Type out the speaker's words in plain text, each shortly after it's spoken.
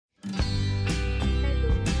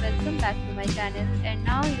back to my channel, and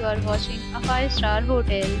now you are watching a 5-star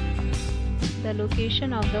hotel. The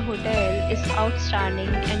location of the hotel is outstanding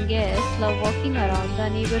and guests love walking around the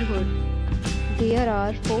neighborhood. There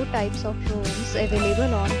are 4 types of rooms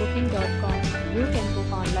available on booking.com. You can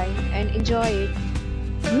book online and enjoy it.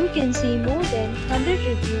 You can see more than 100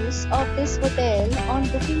 reviews of this hotel on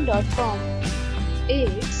booking.com.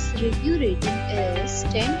 Its review rating is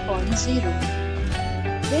 10.0,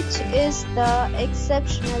 which is the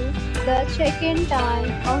exceptional. The check-in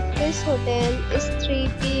time of this hotel is 3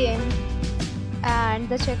 p.m. and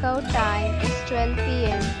the checkout time is 12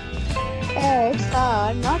 p.m. Pets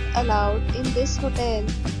are not allowed in this hotel.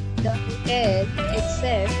 The hotel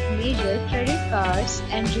accepts major credit cards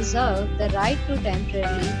and reserves the right to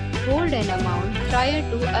temporarily hold an amount prior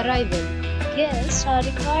to arrival. Guests are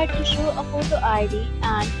required to show a photo ID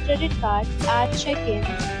and credit card at check-in.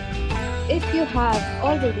 If you have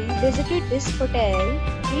already visited this hotel,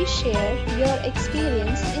 please share your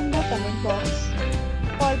experience in the comment box.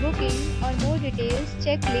 For booking or more details,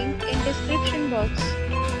 check link in description box.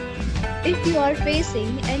 If you are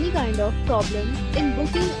facing any kind of problem in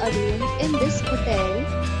booking a room in this hotel,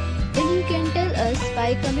 then you can tell us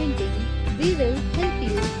by commenting. We will help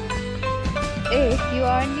you. If you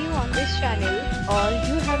are new on this channel or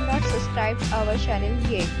you have not subscribed our channel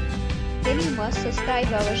yet, then you must subscribe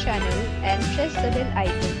our channel and press the bell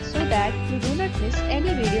icon so that you do not miss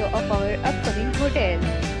any video of our upcoming hotel.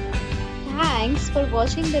 Thanks for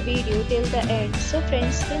watching the video till the end. So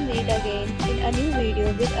friends, will meet again in a new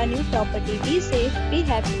video with a new property. Be safe, be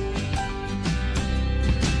happy.